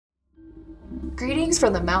Greetings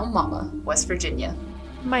from the Mountain Mama, West Virginia.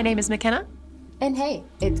 My name is McKenna. And hey,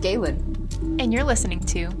 it's Galen. And you're listening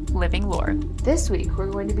to Living Lore. This week, we're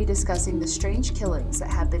going to be discussing the strange killings that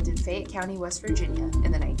happened in Fayette County, West Virginia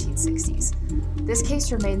in the 1960s. This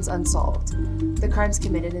case remains unsolved. The crimes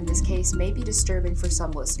committed in this case may be disturbing for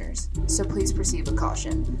some listeners, so please proceed with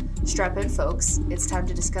caution. Strap in, folks. It's time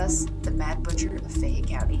to discuss the Mad Butcher of Fayette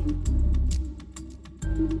County.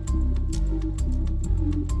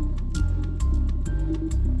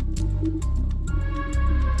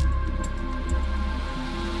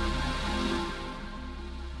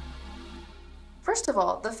 First of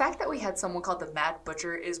all, the fact that we had someone called the Mad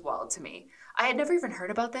Butcher is wild to me. I had never even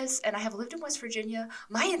heard about this, and I have lived in West Virginia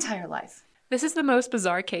my entire life. This is the most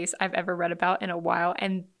bizarre case I've ever read about in a while,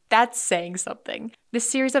 and that's saying something. This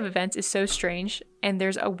series of events is so strange, and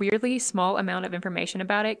there's a weirdly small amount of information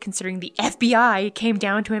about it, considering the FBI came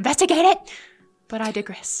down to investigate it. But I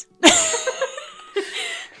digress.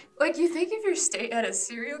 Like, you think if your state had a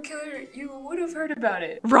serial killer, you would have heard about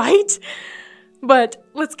it. Right? But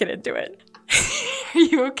let's get into it. Are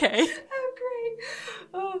you okay? I'm great.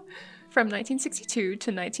 Oh. From 1962 to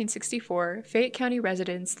 1964, Fayette County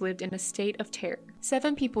residents lived in a state of terror.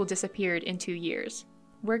 7 people disappeared in 2 years.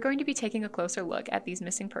 We're going to be taking a closer look at these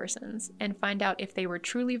missing persons and find out if they were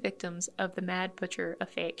truly victims of the Mad Butcher of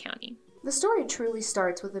Fayette County. The story truly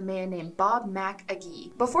starts with a man named Bob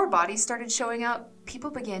McAgee. Before bodies started showing up,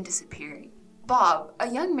 people began disappearing. Bob, a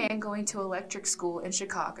young man going to electric school in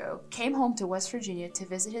Chicago, came home to West Virginia to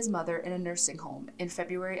visit his mother in a nursing home in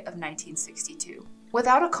February of 1962.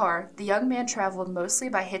 Without a car, the young man traveled mostly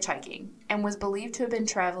by hitchhiking and was believed to have been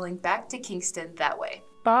traveling back to Kingston that way.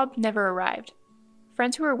 Bob never arrived.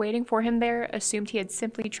 Friends who were waiting for him there assumed he had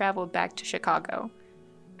simply traveled back to Chicago.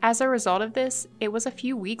 As a result of this, it was a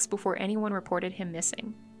few weeks before anyone reported him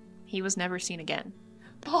missing. He was never seen again.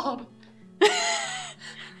 Bob!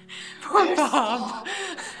 Poor Bob.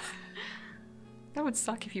 That would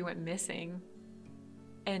suck if you went missing.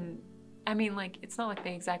 And, I mean, like, it's not like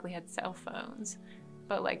they exactly had cell phones,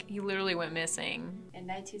 but, like, he literally went missing. In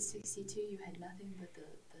 1962, you had nothing but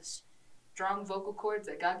the strong vocal cords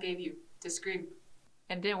that God gave you to scream.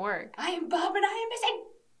 And it didn't work. I am Bob and I am missing!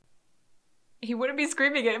 He wouldn't be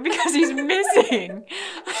screaming it because he's missing.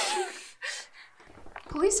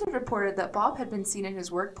 Police had reported that Bob had been seen in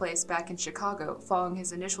his workplace back in Chicago following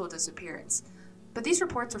his initial disappearance, but these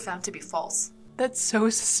reports were found to be false. That's so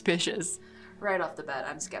suspicious. Right off the bat,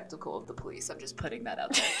 I'm skeptical of the police. I'm just putting that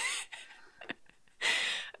out there.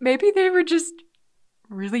 Maybe they were just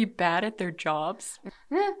really bad at their jobs.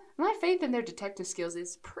 My faith in their detective skills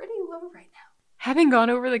is pretty low right now. Having gone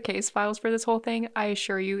over the case files for this whole thing, I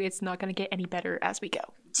assure you it's not going to get any better as we go.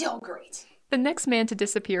 Still great. The next man to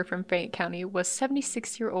disappear from Fayette County was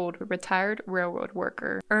 76-year-old retired railroad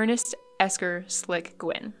worker Ernest Esker Slick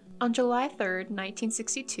Gwynn. On July 3rd,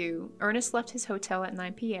 1962, Ernest left his hotel at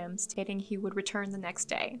 9 p.m., stating he would return the next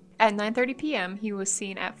day. At 9:30 p.m., he was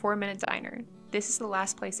seen at 4 Minute Diner. This is the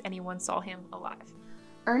last place anyone saw him alive.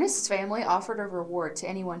 Ernest's family offered a reward to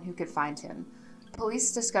anyone who could find him.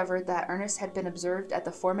 Police discovered that Ernest had been observed at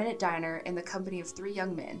the 4 Minute Diner in the company of 3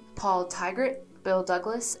 young men, Paul Tigert, Bill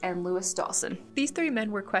Douglas, and Lewis Dawson. These 3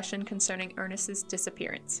 men were questioned concerning Ernest's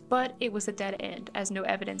disappearance, but it was a dead end as no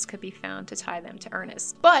evidence could be found to tie them to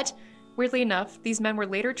Ernest. But, weirdly enough, these men were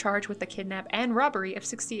later charged with the kidnap and robbery of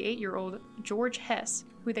 68-year-old George Hess,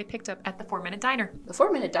 who they picked up at the 4 Minute Diner. The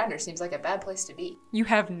 4 Minute Diner seems like a bad place to be. You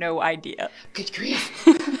have no idea. Good grief.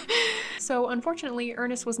 So, unfortunately,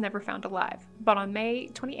 Ernest was never found alive. But on May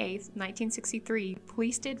 28, 1963,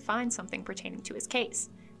 police did find something pertaining to his case.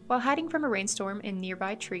 While hiding from a rainstorm in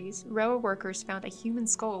nearby trees, railroad workers found a human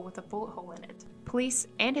skull with a bullet hole in it. Police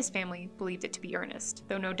and his family believed it to be Ernest,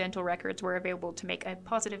 though no dental records were available to make a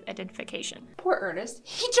positive identification. Poor Ernest.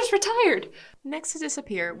 He just retired. Next to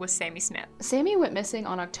disappear was Sammy Smith. Sammy went missing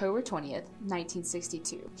on October 20th,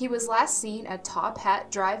 1962. He was last seen at Top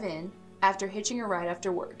Hat Drive-In after hitching a ride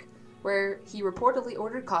after work, where he reportedly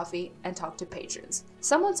ordered coffee and talked to patrons.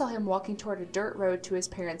 Someone saw him walking toward a dirt road to his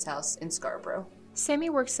parents' house in Scarborough. Sammy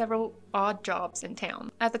worked several odd jobs in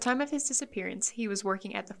town. At the time of his disappearance, he was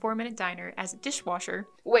working at the 4 Minute Diner as a dishwasher.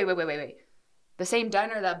 Wait. The same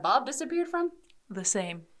diner that Bob disappeared from? The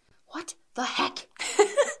same. What the heck?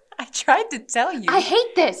 I tried to tell you. I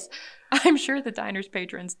hate this! I'm sure the diner's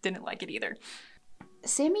patrons didn't like it either.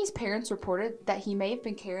 Sammy's parents reported that he may have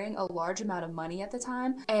been carrying a large amount of money at the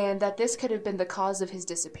time, and that this could have been the cause of his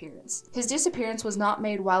disappearance. His disappearance was not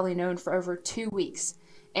made widely known for over 2 weeks.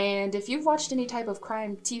 And if you've watched any type of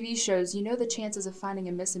crime TV shows, you know the chances of finding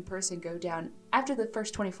a missing person go down after the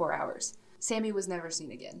first 24 hours. Sammy was never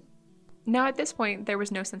seen again. Now at this point, there was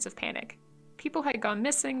no sense of panic. People had gone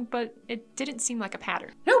missing, but it didn't seem like a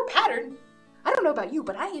pattern. No pattern? I don't know about you,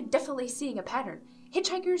 but I am definitely seeing a pattern.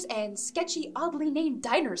 Hitchhikers and sketchy, oddly named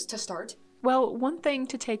diners to start. Well, one thing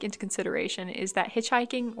to take into consideration is that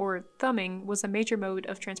hitchhiking, or thumbing, was a major mode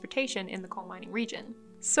of transportation in the coal mining region.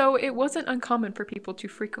 So it wasn't uncommon for people to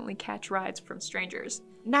frequently catch rides from strangers.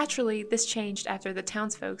 Naturally, this changed after the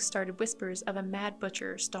townsfolk started whispers of a mad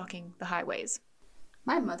butcher stalking the highways.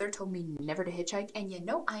 My mother told me never to hitchhike, and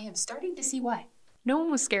I am starting to see why. No one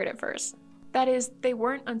was scared at first. That is, they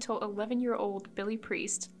weren't until 11-year-old Billy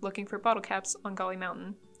Priest, looking for bottle caps on Golly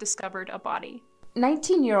Mountain, discovered a body.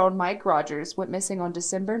 19-year-old Mike Rogers went missing on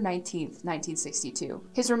December 19, 1962.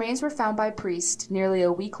 His remains were found by Priest nearly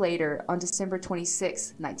a week later on December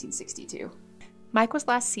 26, 1962. Mike was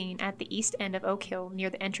last seen at the east end of Oak Hill near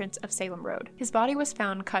the entrance of Salem Road. His body was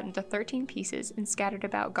found cut into 13 pieces and scattered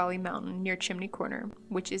about Golly Mountain near Chimney Corner,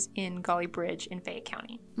 which is in Golly Bridge in Fayette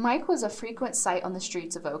County. Mike was a frequent sight on the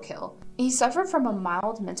streets of Oak Hill. He suffered from a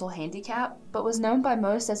mild mental handicap, but was known by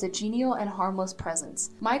most as a genial and harmless presence.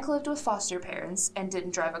 Mike lived with foster parents and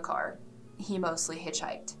didn't drive a car. He mostly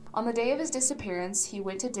hitchhiked. On the day of his disappearance, he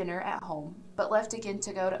went to dinner at home, but left again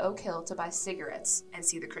to go to Oak Hill to buy cigarettes and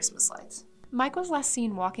see the Christmas lights. Mike was last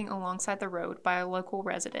seen walking alongside the road by a local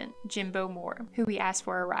resident, Jimbo Moore, who he asked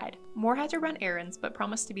for a ride. Moore had to run errands, but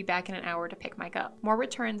promised to be back in an hour to pick Mike up. Moore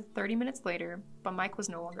returned 30 minutes later, but Mike was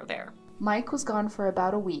no longer there. Mike was gone for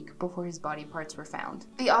about a week before his body parts were found.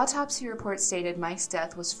 The autopsy report stated Mike's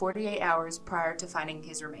death was 48 hours prior to finding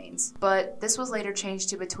his remains, but this was later changed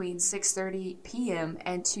to between 6:30 p.m.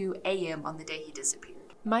 and 2 a.m. on the day he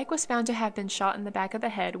disappeared. Mike was found to have been shot in the back of the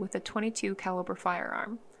head with a .22 caliber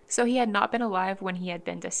firearm. So he had not been alive when he had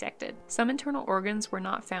been dissected. Some internal organs were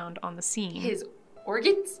not found on the scene. His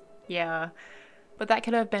organs? Yeah, but that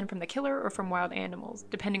could have been from the killer or from wild animals,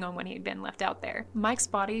 depending on when he had been left out there. Mike's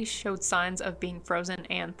body showed signs of being frozen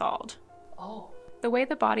and thawed. Oh. The way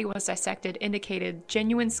the body was dissected indicated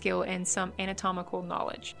genuine skill and some anatomical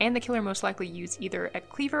knowledge, and the killer most likely used either a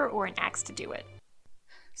cleaver or an axe to do it.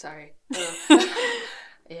 Sorry.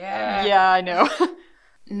 Yeah, I know.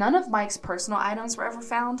 None of Mike's personal items were ever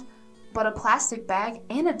found, but a plastic bag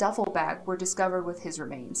and a duffel bag were discovered with his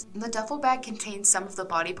remains. The duffel bag contained some of the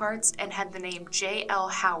body parts and had the name J.L.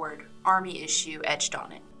 Howard, Army issue, etched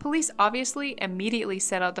on it. Police obviously immediately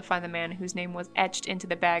set out to find the man whose name was etched into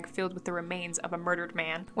the bag filled with the remains of a murdered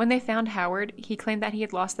man. When they found Howard, he claimed that he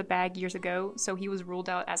had lost the bag years ago, so he was ruled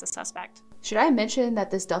out as a suspect. Should I mention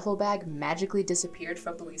that this duffel bag magically disappeared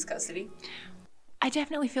from police custody? I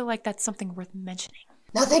definitely feel like that's something worth mentioning.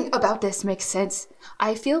 Nothing about this makes sense.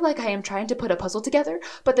 I feel like I am trying to put a puzzle together,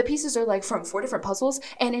 but the pieces are like from 4 different puzzles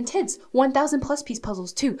and intense 1,000 plus piece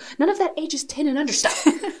puzzles too. None of that ages 10 and under stuff.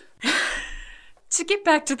 To get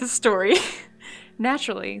back to the story,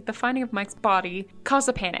 naturally, the finding of Mike's body caused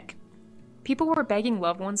a panic. People were begging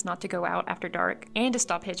loved ones not to go out after dark and to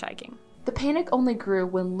stop hitchhiking. The panic only grew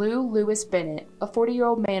when Lou Lewis Bennett, a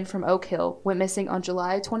 40-year-old man from Oak Hill, went missing on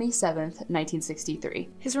July 27, 1963.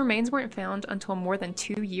 His remains weren't found until more than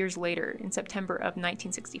 2 years later, in September of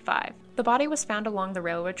 1965. The body was found along the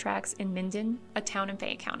railroad tracks in Minden, a town in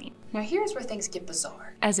Fayette County. Now here's where things get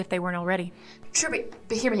bizarre. As if they weren't already. True,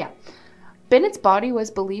 but hear me out. Bennett's body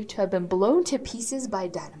was believed to have been blown to pieces by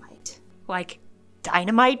dynamite. Like,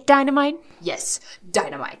 dynamite? Yes,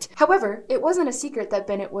 dynamite. However, it wasn't a secret that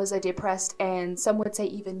Bennett was a depressed and some would say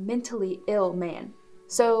even mentally ill man.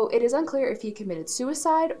 So it is unclear if he committed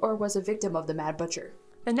suicide or was a victim of the Mad Butcher.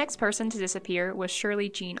 The next person to disappear was Shirley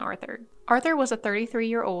Jean Arthur. Arthur was a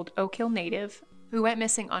 33-year-old Oak Hill native who went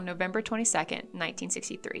missing on November 22,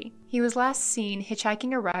 1963. He was last seen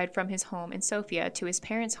hitchhiking a ride from his home in Sophia to his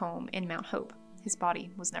parents' home in Mount Hope. His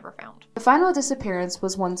body was never found. The final disappearance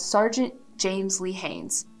was one Sergeant James Lee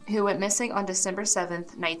Haynes, who went missing on December 7,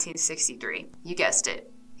 1963. You guessed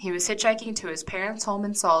it. He was hitchhiking to his parents' home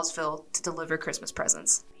in Salisville to deliver Christmas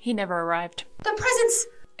presents. He never arrived. The presents!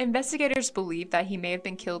 Investigators believe that he may have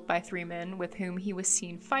been killed by 3 men with whom he was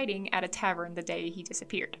seen fighting at a tavern the day he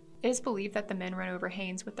disappeared. It is believed that the men ran over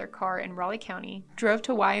Haynes with their car in Raleigh County, drove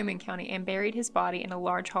to Wyoming County, and buried his body in a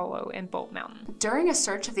large hollow in Bolt Mountain. During a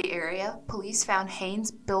search of the area, police found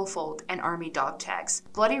Haynes' billfold and Army dog tags.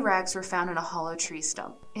 Bloody rags were found in a hollow tree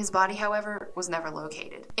stump. His body, however, was never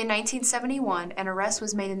located. In 1971, an arrest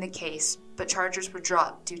was made in the case, but charges were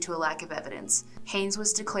dropped due to a lack of evidence. Haynes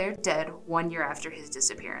was declared dead 1 year after his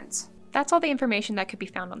disappearance. That's all the information that could be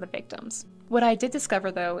found on the victims. What I did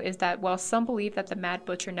discover, though, is that while some believe that the Mad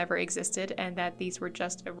Butcher never existed and that these were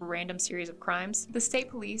just a random series of crimes, the state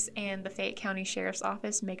police and the Fayette County Sheriff's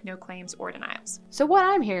Office make no claims or denials. So what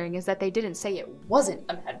I'm hearing is that they didn't say it wasn't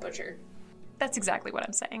a Mad Butcher. That's exactly what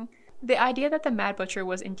I'm saying. The idea that the Mad Butcher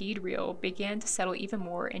was indeed real began to settle even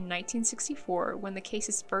more in 1964 when the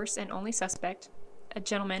case's first and only suspect, a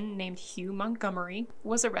gentleman named Hugh Montgomery,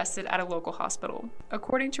 was arrested at a local hospital.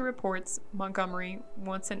 According to reports, Montgomery,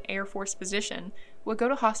 once an Air Force physician, would go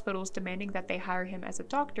to hospitals demanding that they hire him as a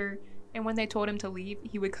doctor, and when they told him to leave,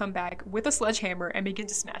 he would come back with a sledgehammer and begin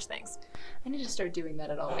to smash things. I need to start doing that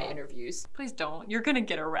at all my interviews. Please don't. You're gonna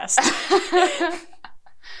get arrested.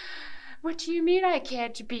 What do you mean I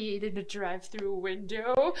can't be in a drive-through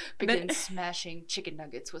window? Begin smashing chicken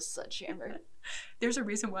nuggets with sledgehammer. There's a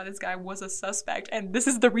reason why this guy was a suspect, and this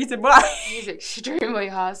is the reason why. He's extremely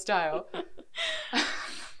hostile.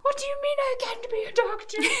 What do you mean I can't be a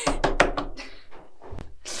doctor?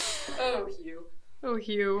 Oh, Hugh. Oh,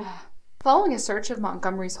 Hugh. Following a search of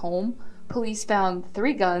Montgomery's home, police found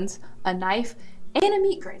 3 guns, a knife, and a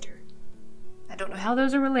meat grinder. I don't know how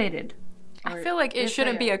those are related. I feel like it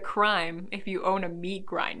shouldn't be a crime if you own a meat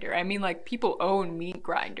grinder. I mean, like, people own meat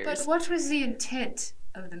grinders. But what was the intent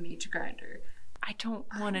of the meat grinder? I don't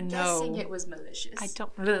want to know. Guessing it was malicious. I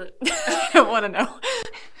don't want to know.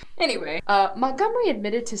 Anyway, Montgomery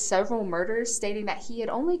admitted to several murders, stating that he had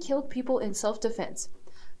only killed people in self-defense,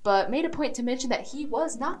 but made a point to mention that he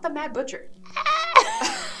was not the Mad Butcher.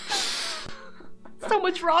 So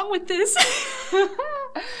much wrong with this.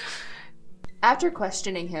 After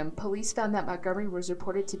questioning him, police found that Montgomery was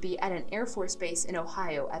reported to be at an Air Force base in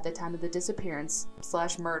Ohio at the time of the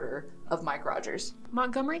disappearance/murder of Mike Rogers.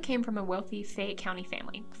 Montgomery came from a wealthy Fayette County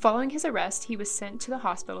family. Following his arrest, he was sent to the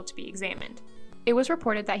hospital to be examined. It was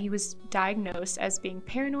reported that he was diagnosed as being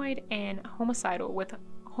paranoid and homicidal with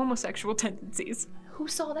homosexual tendencies. Who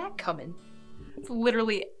saw that coming? It's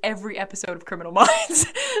literally every episode of Criminal Minds.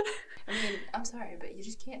 I mean, I'm sorry, but you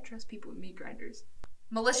just can't trust people with meat grinders.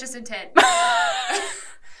 Malicious intent.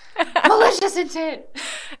 Malicious intent.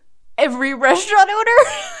 Every restaurant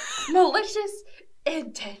owner. Malicious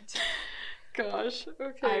intent. Gosh,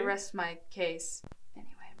 okay. I rest my case.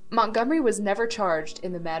 Anyway. Montgomery was never charged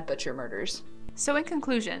in the Mad Butcher murders. So in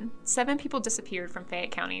conclusion, 7 people disappeared from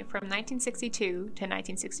Fayette County from 1962 to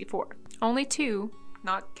 1964. Only 2,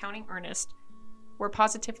 not counting Ernest, were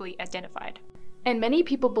positively identified. And many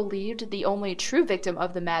people believed the only true victim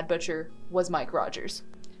of the Mad Butcher was Mike Rogers.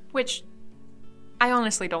 Which I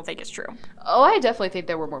honestly don't think is true. Oh, I definitely think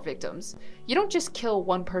there were more victims. You don't just kill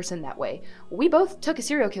one person that way. We both took a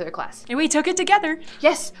serial killer class. And we took it together.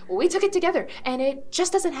 Yes, we took it together, and it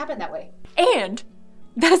just doesn't happen that way. And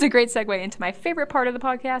that is a great segue into my favorite part of the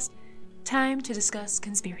podcast, time to discuss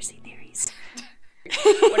conspiracy theories.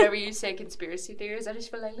 Whenever you say conspiracy theories, I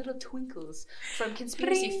just feel like little twinkles from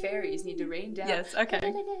conspiracy fairies need to rain down. Yes,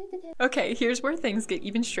 okay. Okay, here's where things get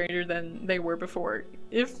even stranger than they were before,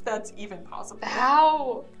 if that's even possible.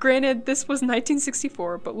 How? Granted, this was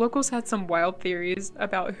 1964, but locals had some wild theories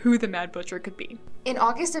about who the Mad Butcher could be. In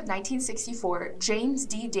August of 1964, James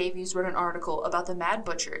D. Davies wrote an article about the Mad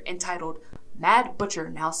Butcher entitled, "Mad Butcher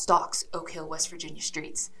Now Stalks Oak Hill, West Virginia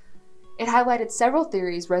Streets." It highlighted several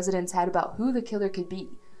theories residents had about who the killer could be.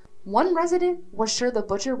 One resident was sure the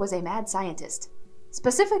butcher was a mad scientist.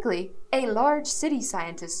 Specifically, a large city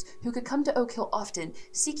scientist who could come to Oak Hill often,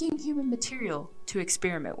 seeking human material to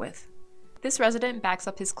experiment with. This resident backs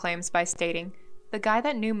up his claims by stating, "The guy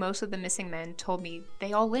that knew most of the missing men told me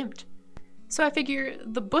they all limped. So I figure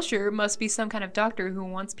the butcher must be some kind of doctor who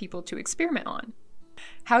wants people to experiment on."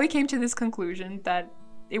 How he came to this conclusion that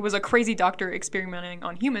it was a crazy doctor experimenting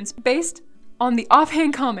on humans based on the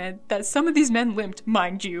offhand comment that some of these men limped,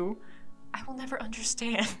 mind you, I will never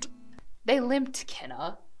understand. They limped,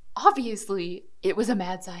 Kenna. Obviously, it was a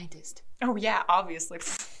mad scientist. Oh yeah, obviously.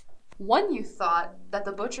 One youth thought that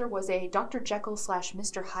the butcher was a Dr.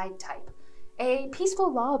 Jekyll/Mr. Hyde type, a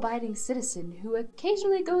peaceful, law-abiding citizen who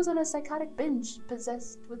occasionally goes on a psychotic binge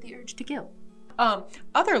possessed with the urge to kill.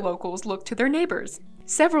 Other locals looked to their neighbors.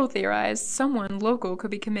 Several theorized someone local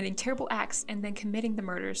could be committing terrible acts and then committing the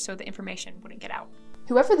murders so the information wouldn't get out.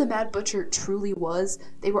 Whoever the Mad Butcher truly was,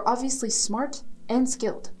 they were obviously smart and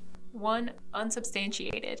skilled. One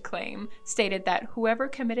unsubstantiated claim stated that whoever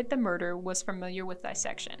committed the murder was familiar with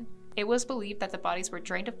dissection. It was believed that the bodies were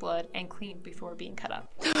drained of blood and cleaned before being cut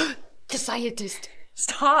up. The scientist.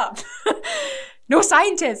 Stop! No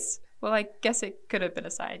scientists! Well, I guess it could have been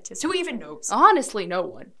a scientist. Who even knows? Honestly, no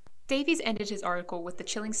one. Davies ended his article with the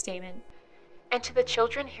chilling statement, "And to the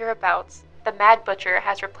children hereabouts, the Mad Butcher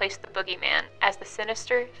has replaced the boogeyman as the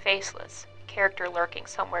sinister, faceless character lurking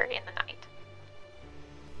somewhere in the night."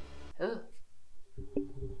 Ugh.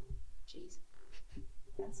 Jeez.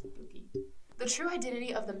 That's spooky. The true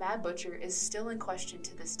identity of the Mad Butcher is still in question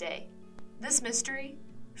to this day. This mystery,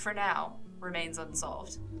 for now, remains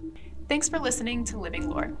unsolved. Thanks for listening to Living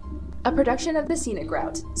Lore. a production of The Scenic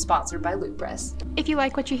Route, sponsored by Loot Press. If you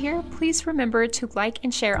like what you hear, please remember to like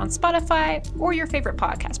and share on Spotify or your favorite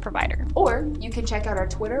podcast provider. Or you can check out our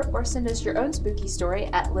Twitter or send us your own spooky story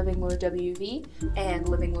at LivingLoreWV and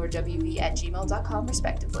LivingLoreWV@gmail.com,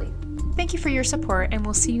 respectively. Thank you for your support, and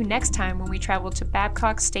we'll see you next time when we travel to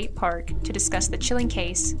Babcock State Park to discuss the chilling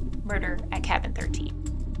case, Murder at Cabin 13.